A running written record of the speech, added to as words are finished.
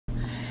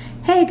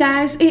Hey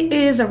guys, it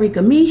is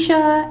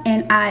Arickamisha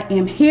and I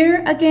am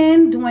here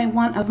again doing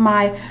one of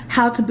my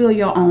how to build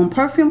your own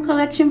perfume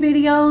collection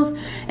videos.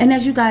 And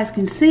as you guys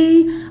can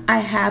see, I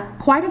have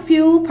quite a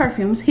few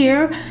perfumes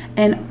here,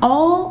 and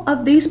all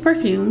of these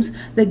perfumes,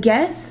 the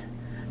Guess,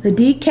 the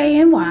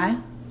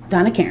DKNY,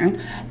 Donna Karan,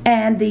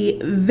 and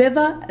the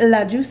Viva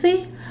La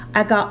Juicy,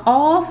 I got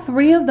all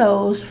three of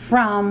those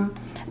from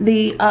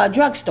the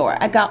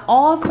drugstore. I got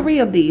all three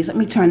of these. Let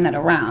me turn that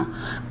around.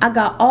 I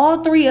got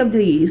all three of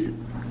these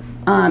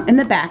in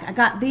the back. I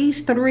got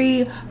these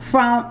three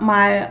from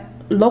my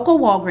local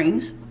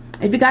Walgreens.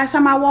 If you guys saw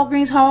my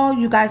Walgreens haul,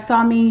 you guys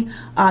saw me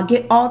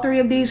get all three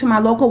of these from my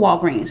local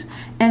Walgreens.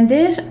 And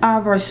this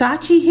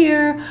Versace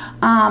here,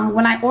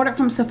 when I ordered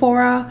from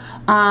Sephora,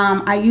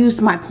 I used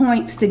my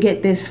points to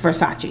get this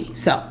Versace.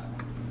 So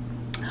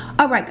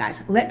alright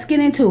guys, let's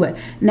get into it.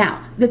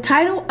 Now, the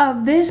title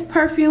of this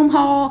perfume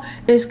haul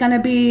is going to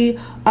be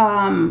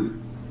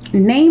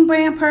name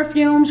brand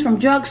perfumes from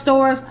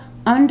drugstores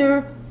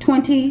under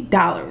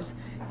 $20.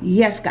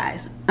 Yes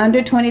guys,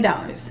 under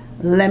 $20.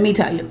 Let me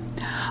tell you.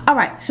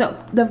 Alright,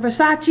 so the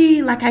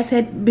Versace, like I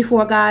said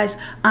before guys,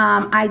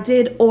 I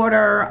did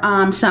order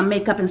some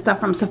makeup and stuff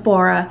from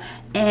Sephora,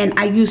 and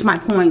I used my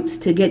points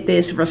to get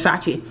this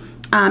Versace.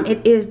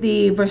 It is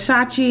the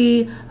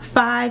Versace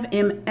 5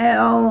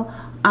 ml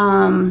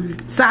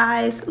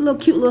size,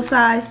 cute little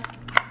size.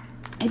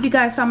 If you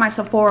guys saw my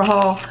Sephora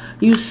haul,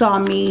 you saw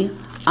me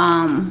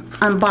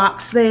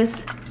unbox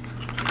this.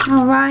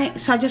 Alright,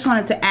 so I just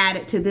wanted to add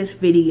it to this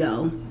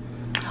video.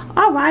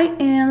 Alright,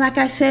 and like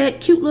I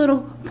said, cute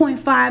little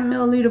 0.5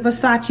 milliliter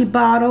Versace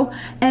bottle.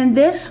 And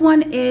this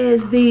one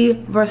is the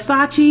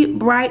Versace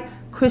Bright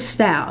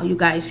Crystal. You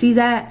guys see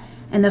that?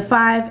 And the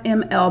 5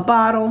 ml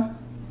bottle.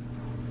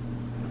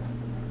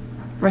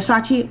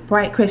 Versace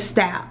Bright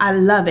Crystal. I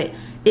love it.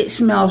 It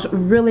smells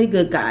really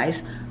good,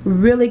 guys.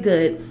 Really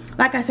good.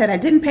 Like I said, I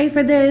didn't pay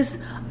for this.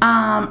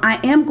 I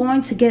am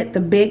going to get the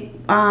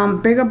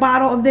bigger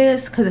bottle of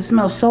this because it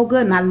smells so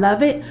good and I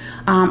love it.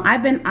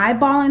 I've been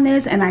eyeballing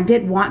this and I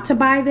did want to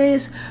buy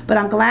this, but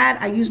I'm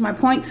glad I used my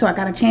points so I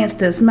got a chance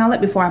to smell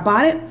it before I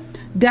bought it.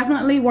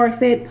 Definitely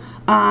worth it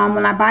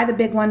when I buy the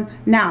big one.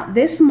 Now,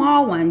 this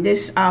small one,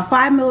 this 5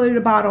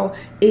 milliliter bottle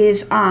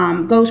is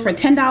goes for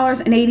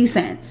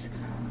 $10.80.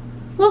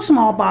 Little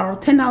small bottle,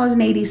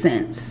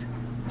 $10.80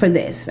 for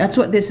this. That's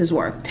what this is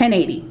worth,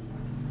 $10.80.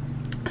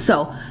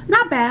 So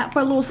not bad for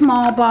a little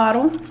small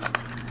bottle.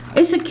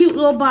 It's a cute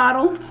little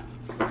bottle.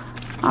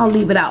 I'll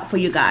leave it out for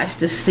you guys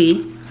to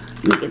see.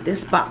 Let me get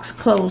this box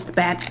closed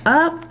back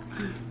up.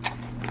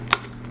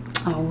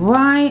 All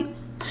right,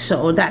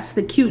 so that's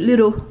the cute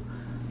little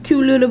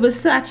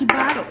Versace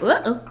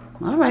bottle.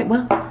 All right,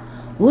 well,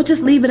 we'll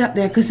just leave it up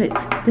there because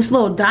it's this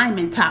little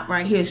diamond top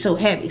right here is so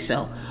heavy.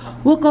 So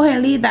we'll go ahead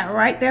and leave that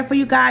right there for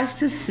you guys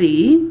to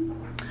see.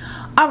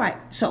 All right,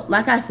 so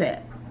like I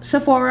said,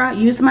 Sephora,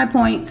 used my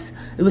points.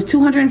 It was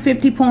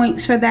 250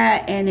 points for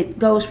that, and it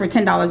goes for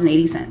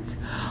 $10.80.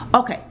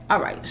 Okay,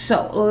 all right,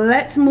 so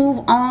let's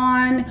move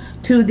on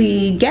to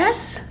the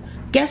Guess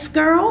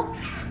Girl.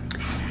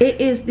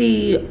 It is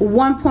the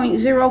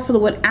 1.0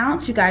 fluid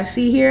ounce. You guys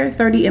see here,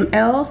 30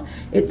 mLs.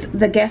 It's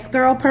the Guess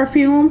Girl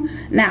perfume.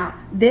 Now,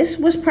 this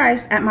was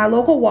priced at my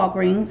local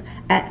Walgreens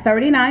at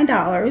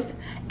 $39,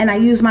 and I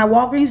used my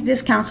Walgreens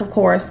discounts, of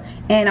course,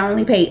 and I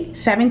only paid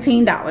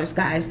 $17,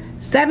 guys.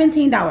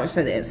 $17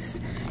 for this,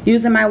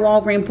 using my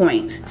Walgreens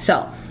points.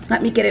 So,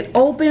 let me get it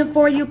open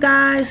for you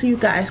guys so you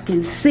guys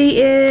can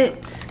see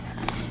it.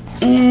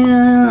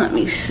 And let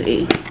me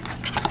see.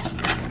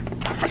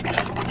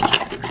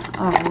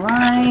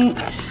 Alright,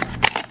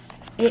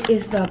 it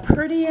is the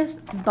prettiest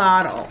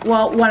bottle,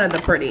 well, one of the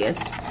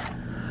prettiest.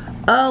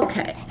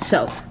 Okay,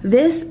 so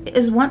this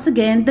is once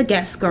again the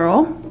Guess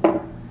Girl,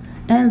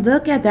 and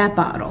look at that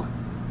bottle,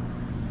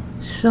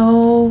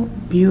 so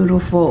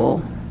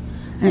beautiful.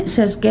 And it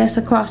says Guess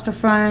across the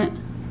front,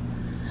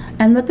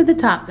 and look at the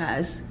top,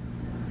 guys.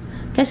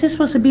 Guess it's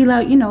supposed to be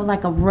like, you know,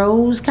 like a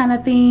rose kind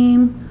of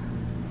theme.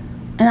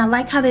 And I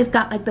like how they've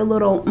got like the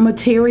little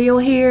material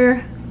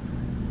here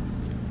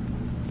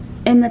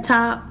in the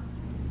top.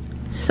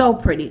 So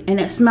pretty, and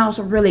it smells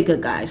really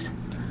good, guys.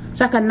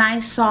 It's like a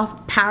nice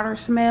soft powder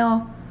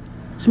smell.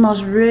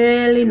 Smells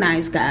really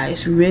nice,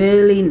 guys,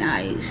 really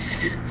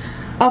nice.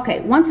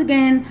 Okay, once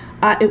again,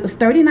 it was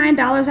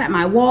 $39 at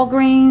my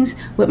Walgreens.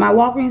 With my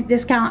Walgreens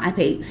discount, I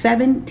paid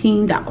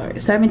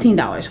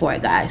 $17 for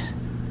it, guys.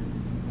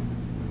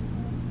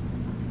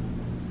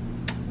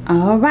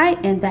 All right,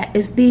 and that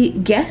is the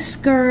Guess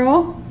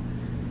Girl.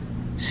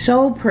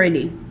 So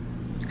pretty,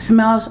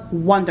 smells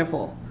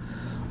wonderful.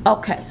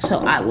 Okay, so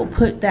I will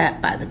put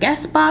that by the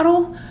Guess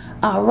bottle.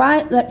 All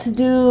right, let's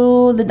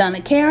do the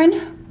Donna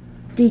Karan,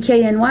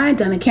 DKNY,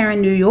 Donna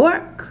Karan, New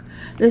York.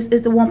 This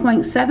is the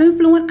 1.7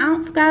 fluid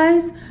ounce,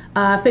 guys.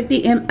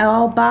 50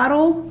 ml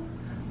bottle.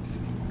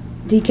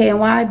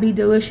 DKNY, Be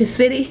Delicious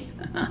City.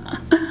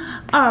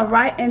 All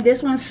right, and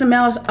this one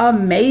smells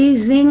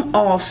amazing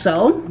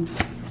also.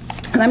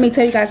 Let me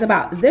tell you guys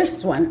about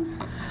this one.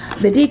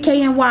 The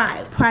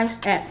DKNY,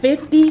 priced at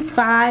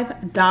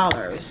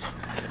 $55.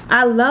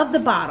 I love the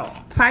bottle.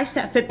 Priced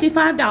at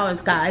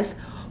 $55, guys.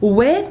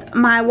 With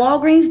my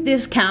Walgreens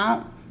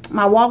discount,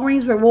 my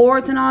Walgreens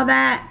rewards and all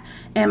that,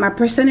 and my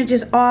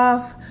percentages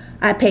off,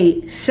 I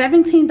paid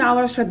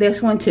 $17 for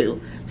this one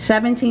too.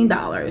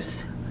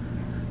 $17.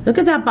 Look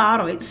at that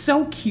bottle. It's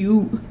so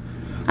cute.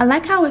 I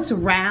like how it's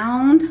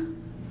round.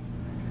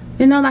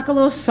 You know, like a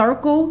little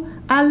circle.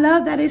 I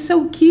love that. It's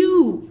so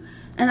cute.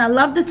 And I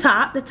love the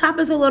top. The top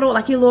is a little,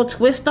 like your little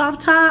twist off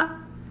top.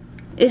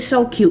 It's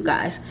so cute,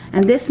 guys.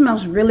 And this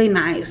smells really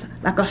nice.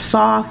 Like a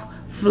soft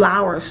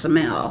flower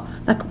smell.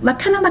 Like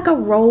kind of like a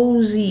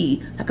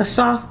rosy, like a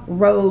soft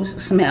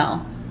rose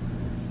smell.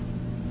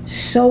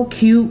 So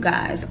cute,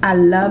 guys. I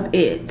love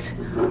it.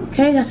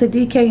 Okay, that's a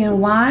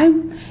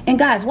DKNY. And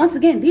guys, once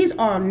again, these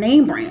are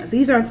name brands.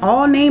 These are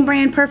all name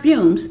brand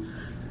perfumes.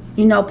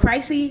 You know,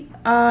 pricey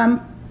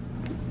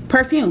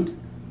perfumes.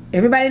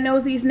 Everybody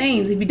knows these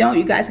names. If you don't,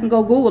 you guys can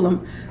go Google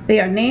them. They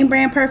are name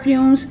brand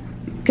perfumes,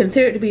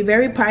 considered to be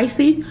very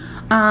pricey.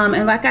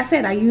 And like I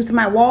said, I used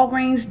my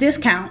Walgreens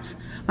discounts,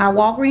 my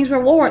Walgreens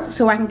rewards,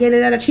 so I can get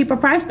it at a cheaper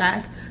price,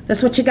 guys.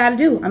 That's what you got to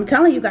do. I'm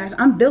telling you guys,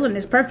 I'm building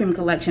this perfume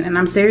collection and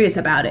I'm serious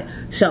about it.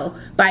 So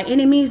by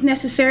any means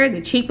necessary,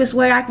 the cheapest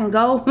way I can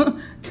go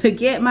to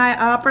get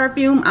my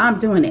perfume, I'm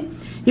doing it.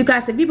 You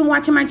guys, if you've been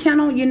watching my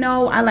channel, you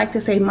know I like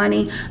to save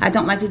money. I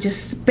don't like to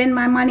just spend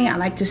my money. I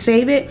like to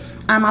save it.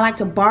 I like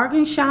to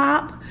bargain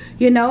shop.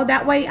 You know,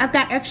 that way I've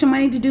got extra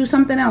money to do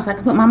something else. I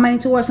can put my money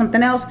towards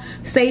something else,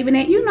 saving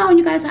it. You know,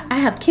 you guys, I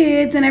have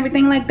kids and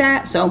everything like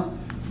that. So,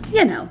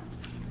 you know,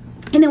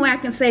 any way I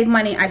can save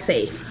money, I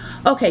save.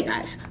 Okay,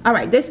 guys. All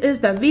right, this is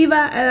the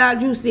Viva La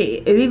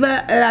Juicy.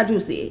 Viva La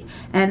Juicy.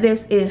 And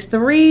this is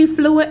 3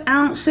 fluid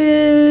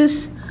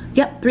ounces.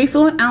 Yep, 3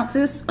 fluid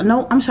ounces.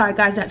 No, I'm sorry,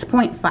 guys. That's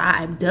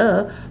 0.5.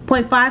 Duh.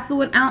 0.5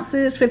 fluid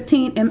ounces,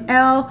 15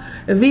 ml.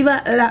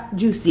 Viva La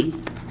Juicy.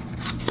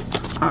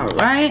 All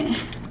right.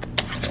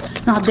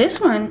 Now, this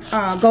one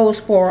goes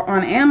for,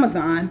 on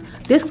Amazon,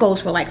 this goes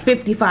for like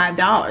 $55.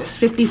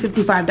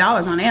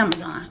 $55 on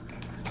Amazon.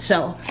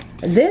 So,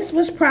 this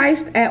was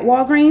priced at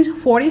Walgreens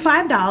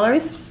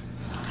 $45.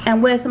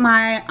 And with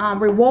my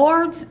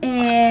rewards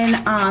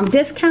and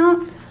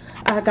discounts,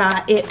 I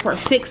got it for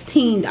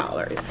 $16.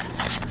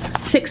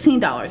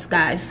 $16,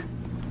 guys.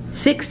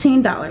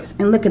 $16.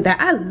 And look at that.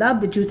 I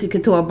love the Juicy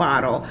Couture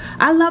bottle.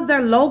 I love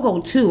their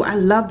logo too. I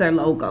love their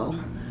logo.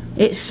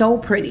 It's so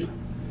pretty.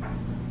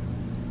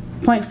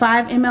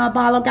 0.5 ml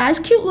bottle, guys.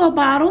 Cute little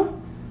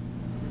bottle.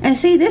 And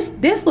see,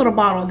 this little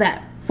bottle is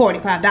at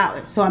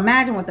 $45. So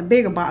imagine what the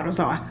bigger bottles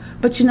are.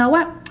 But you know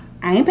what?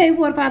 I ain't paid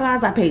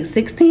 $45. I paid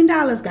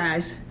 $16,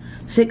 guys.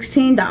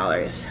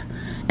 $16.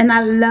 And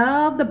I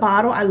love the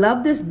bottle. I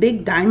love this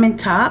big diamond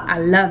top. I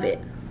love it.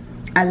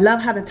 I love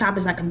how the top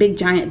is like a big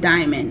giant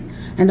diamond.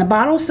 And the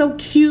bottle is so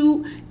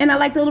cute. And I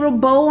like the little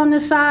bow on the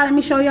side. Let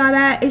me show y'all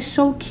that. It's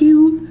so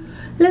cute.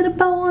 Little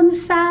bow on the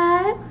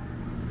side.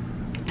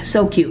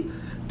 So cute.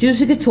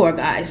 Juicy Couture,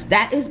 guys.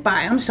 That is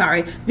by, I'm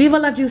sorry, Viva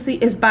La Juicy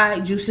is by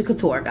Juicy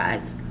Couture,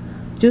 guys.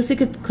 Juicy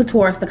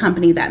Couture is the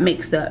company that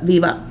makes the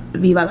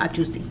Viva La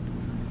Juicy.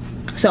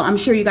 So I'm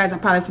sure you guys are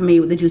probably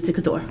familiar with the Juicy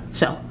Couture.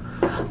 So,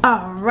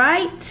 all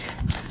right.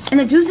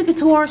 And the Juicy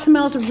Couture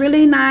smells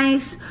really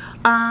nice.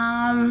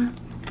 I'd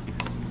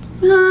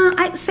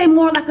say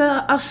more like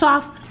a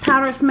soft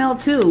powder smell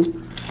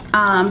too.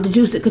 The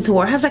Juicy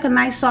Couture has like a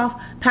nice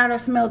soft powder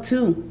smell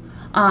too.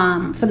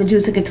 For the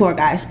Juicy Couture,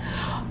 guys.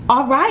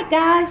 All right,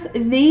 guys,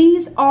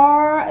 these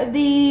are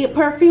the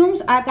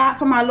perfumes I got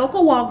from my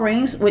local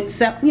Walgreens, with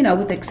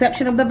the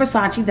exception of the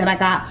Versace that I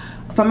got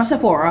from a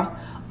Sephora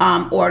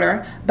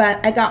order.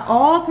 But I got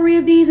all 3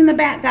 of these in the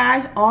back,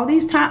 guys. All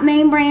these top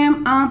name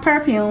brand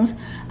perfumes.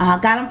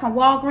 Got them from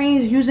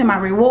Walgreens using my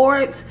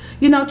rewards.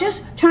 You know,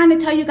 just trying to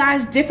tell you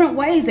guys different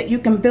ways that you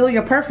can build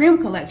your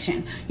perfume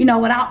collection, you know,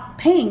 without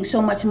paying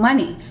so much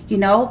money. You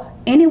know,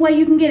 any way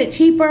you can get it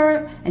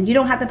cheaper and you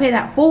don't have to pay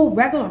that full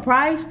regular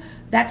price.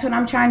 That's what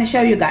I'm trying to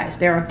show you guys.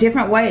 There are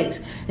different ways,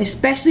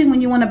 especially when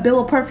you want to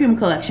build a perfume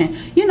collection.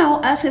 You know,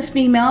 us as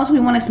females, we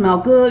want to smell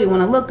good, we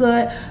want to look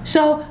good.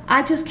 So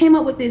I just came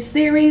up with this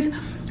series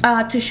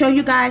to show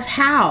you guys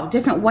how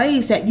different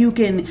ways that you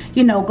can,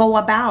 you know, go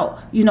about,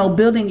 you know,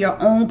 building your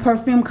own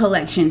perfume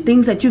collection,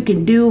 things that you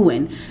can do,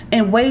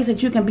 and ways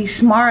that you can be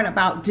smart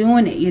about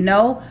doing it, you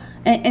know.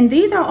 And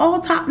these are all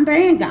top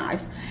brand,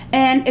 guys.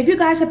 And if you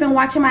guys have been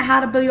watching my how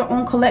to build your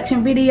own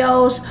collection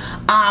videos,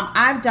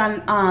 I've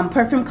done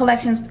perfume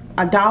collections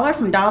 $1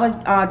 from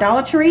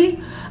Dollar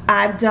Tree.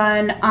 I've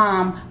done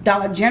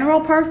Dollar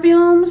General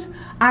perfumes.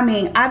 I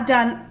mean, I've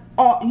done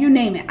all, you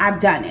name it, I've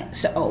done it.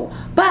 So,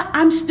 but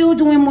I'm still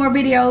doing more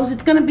videos.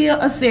 It's gonna be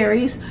a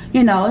series,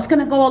 you know. It's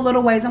gonna go a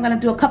little ways. I'm gonna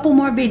do a couple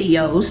more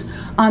videos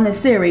on the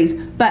series.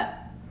 But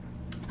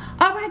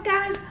all right,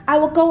 guys, I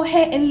will go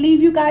ahead and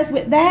leave you guys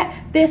with that.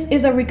 This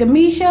is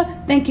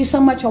Arickamisha. Thank you so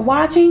much for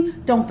watching.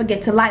 Don't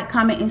forget to like,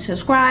 comment, and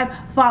subscribe.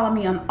 Follow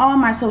me on all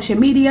my social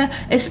media,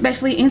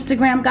 especially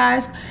Instagram,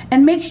 guys.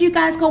 And make sure you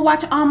guys go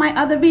watch all my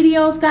other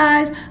videos,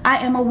 guys. I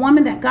am a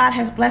woman that God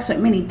has blessed with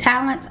many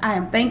talents. I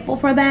am thankful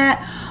for that.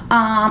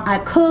 I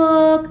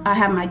cook. I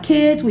have my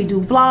kids. We do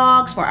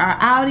vlogs for our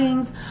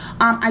outings.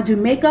 I do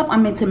makeup.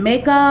 I'm into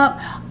makeup.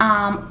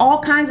 All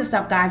kinds of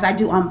stuff, guys. I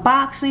do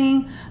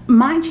unboxing.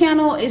 My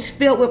channel is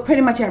filled with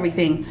pretty much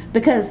everything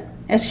because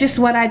it's just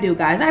what I do,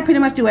 guys. I pretty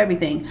much do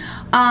everything.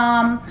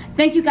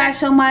 Thank you guys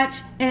so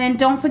much. And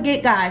don't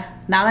forget, guys,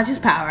 knowledge is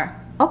power.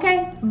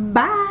 Okay,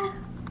 bye.